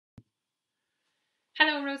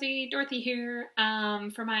Hello, Rosie. Dorothy here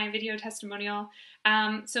for my video testimonial.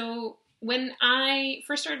 So, when I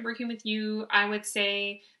first started working with you, I would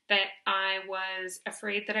say that I was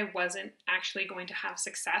afraid that I wasn't actually going to have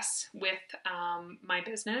success with my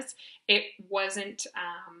business. It wasn't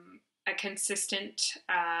a consistent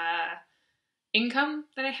income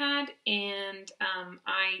that I had, and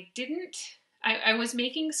I didn't. I was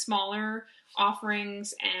making smaller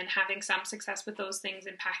offerings and having some success with those things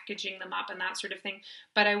and packaging them up and that sort of thing,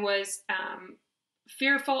 but I was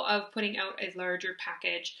fearful of putting out a larger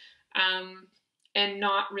package and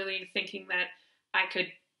not really thinking that I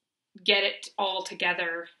could get it all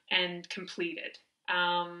together and completed.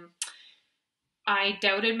 I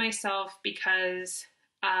doubted myself because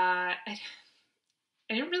I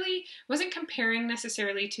didn't really wasn't comparing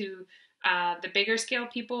necessarily to the bigger scale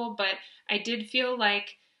people, but I did feel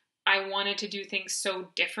like I wanted to do things so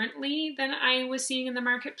differently than I was seeing in the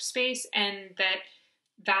market space, and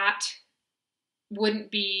that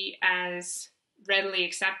wouldn't be as readily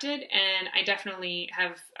accepted. And I definitely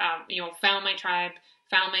have, found my tribe,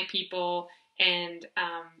 found my people, and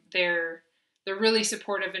they're really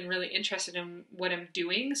supportive and really interested in what I'm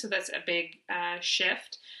doing. So that's a big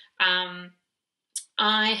shift. I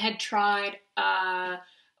had tried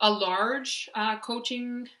a large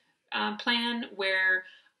coaching plan where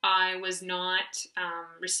I was not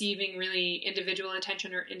receiving really individual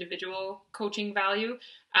attention or individual coaching value.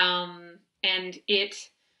 And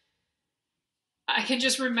I can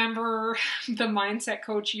just remember the mindset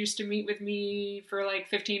coach used to meet with me for like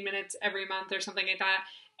 15 minutes every month or something like that.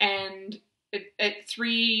 And at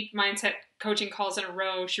three mindset coaching calls in a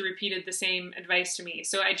row, she repeated the same advice to me.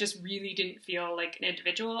 So I just really didn't feel like an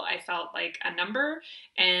individual. I felt like a number,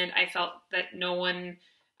 and I felt that no one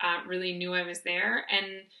really knew I was there.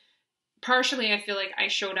 And partially, I feel like I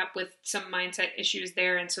showed up with some mindset issues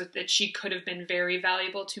there, and so that she could have been very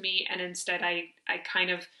valuable to me. And instead, I kind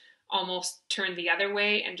of almost turned the other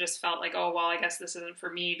way and just felt like, oh well, I guess this isn't for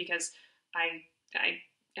me because I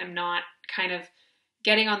am not kind of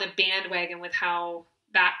getting on the bandwagon with how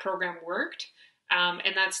that program worked.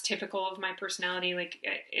 And that's typical of my personality. Like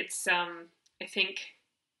it's, I think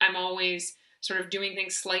I'm always sort of doing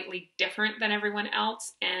things slightly different than everyone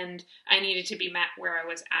else. And I needed to be met where I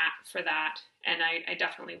was at for that. And I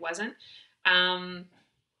definitely wasn't.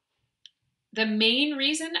 The main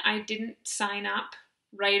reason I didn't sign up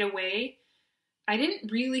right away, I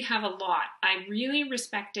didn't really have a lot. I really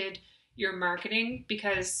respected your marketing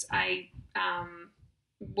because I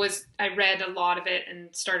read a lot of it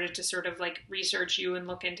and started to sort of like research you and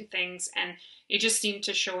look into things, and it just seemed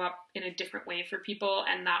to show up in a different way for people,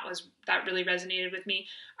 and that really resonated with me.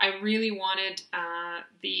 I really wanted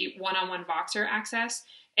the one-on-one Voxer access,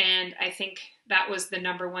 and I think that was the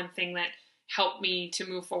number one thing that helped me to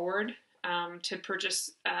move forward to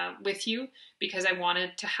purchase with you, because I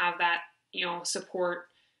wanted to have that support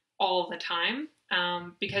all the time,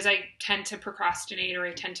 because I tend to procrastinate, or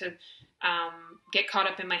I tend to get caught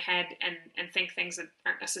up in my head and think things that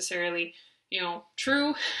aren't necessarily,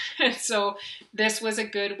 true. And so this was a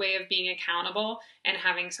good way of being accountable and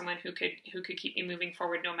having someone who could keep me moving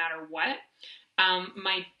forward no matter what. I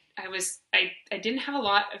didn't have a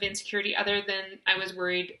lot of insecurity, other than I was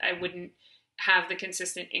worried I wouldn't have the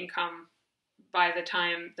consistent income by the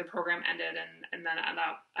time the program ended, and then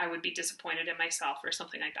I would be disappointed in myself or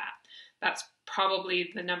something like that. That's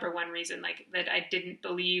probably the number one reason, like, that I didn't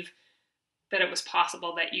believe that it was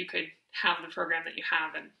possible that you could have the program that you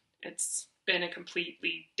have, and it's been a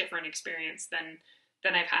completely different experience than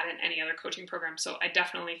I've had in any other coaching program. So I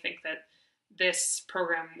definitely think that this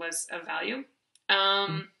program was of value.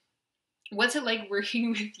 What's it like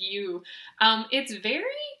working with you? It's very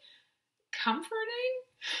comforting,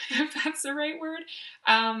 if that's the right word.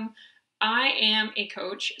 I am a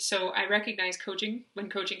coach, so I recognize coaching when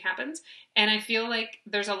coaching happens, and I feel like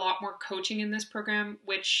there's a lot more coaching in this program,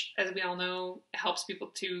 which, as we all know, helps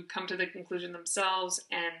people to come to the conclusion themselves,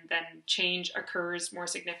 and then change occurs more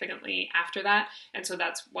significantly after that. And so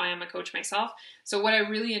that's why I'm a coach myself. So what I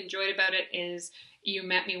really enjoyed about it is you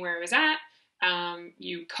met me where I was at.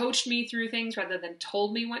 You coached me through things rather than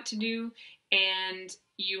told me what to do, and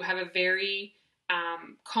you have a very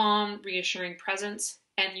calm, reassuring presence,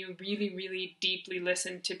 and you really, really deeply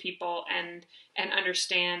listen to people and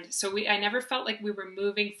understand. So I never felt like we were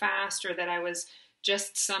moving fast, or that I was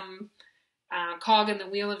just some cog in the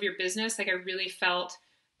wheel of your business. Like, I really felt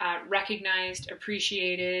recognized,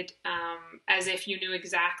 appreciated, as if you knew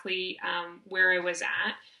exactly where I was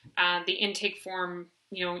at. The intake form,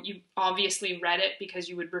 you obviously read it because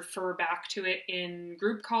you would refer back to it in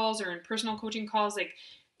group calls or in personal coaching calls. Like,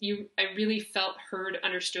 I really felt heard,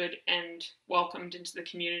 understood, and welcomed into the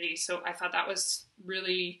community. So I thought that was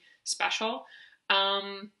really special.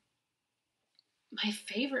 Um, my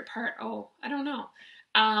favorite part, oh, I don't know.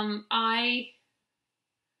 I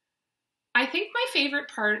think my favorite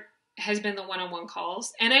part has been the one-on-one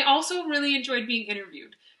calls, and I also really enjoyed being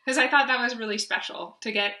interviewed because I thought that was really special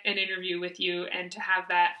to get an interview with you and to have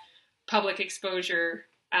that public exposure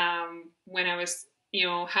when I was,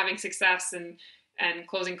 having success and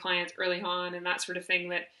closing clients early on and that sort of thing.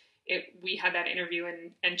 That we had that interview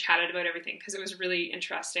and chatted about everything because it was really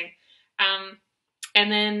interesting. Um,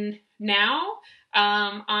 and then now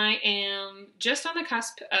I am just on the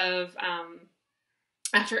cusp of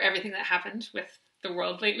after everything that happened with the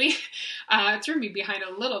world lately, it threw me behind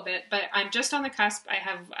a little bit, but I'm just on the cusp. I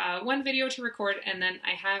have one video to record, and then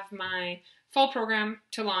I have my full program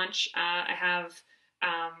to launch. I have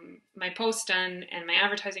my posts done and my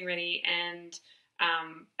advertising ready, and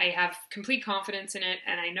I have complete confidence in it,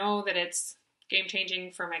 and I know that it's game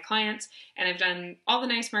changing for my clients, and I've done all the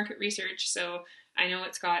nice market research, so I know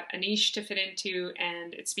it's got a niche to fit into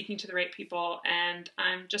and it's speaking to the right people, and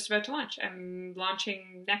I'm just about to launch. I'm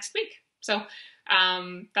launching next week. So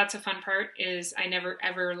that's a fun part is I never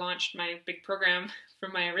ever launched my big program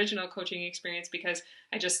from my original coaching experience because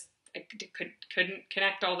I couldn't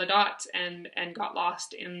connect all the dots and got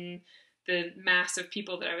lost in the mass of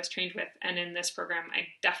people that I was trained with. And in this program, I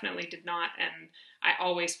definitely did not. And I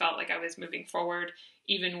always felt like I was moving forward,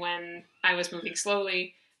 even when I was moving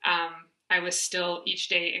slowly. I was still each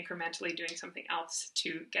day incrementally doing something else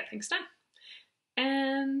to get things done.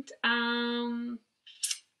 And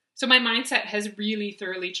so my mindset has really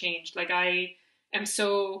thoroughly changed. Like I am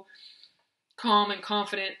so calm and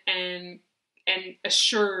confident and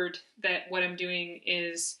assured that what I'm doing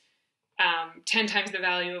is 10 times the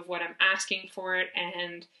value of what I'm asking for it,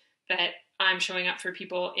 and that I'm showing up for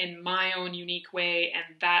people in my own unique way,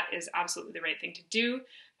 and that is absolutely the right thing to do.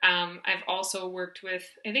 I've also worked with,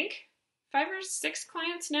 I think, 5 or 6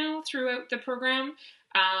 clients now throughout the program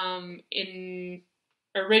in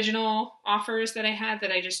original offers that I had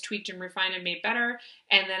that I just tweaked and refined and made better.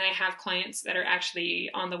 And then I have clients that are actually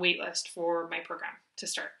on the wait list for my program to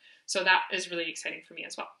start. So that is really exciting for me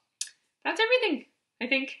as well. That's everything, I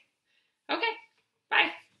think.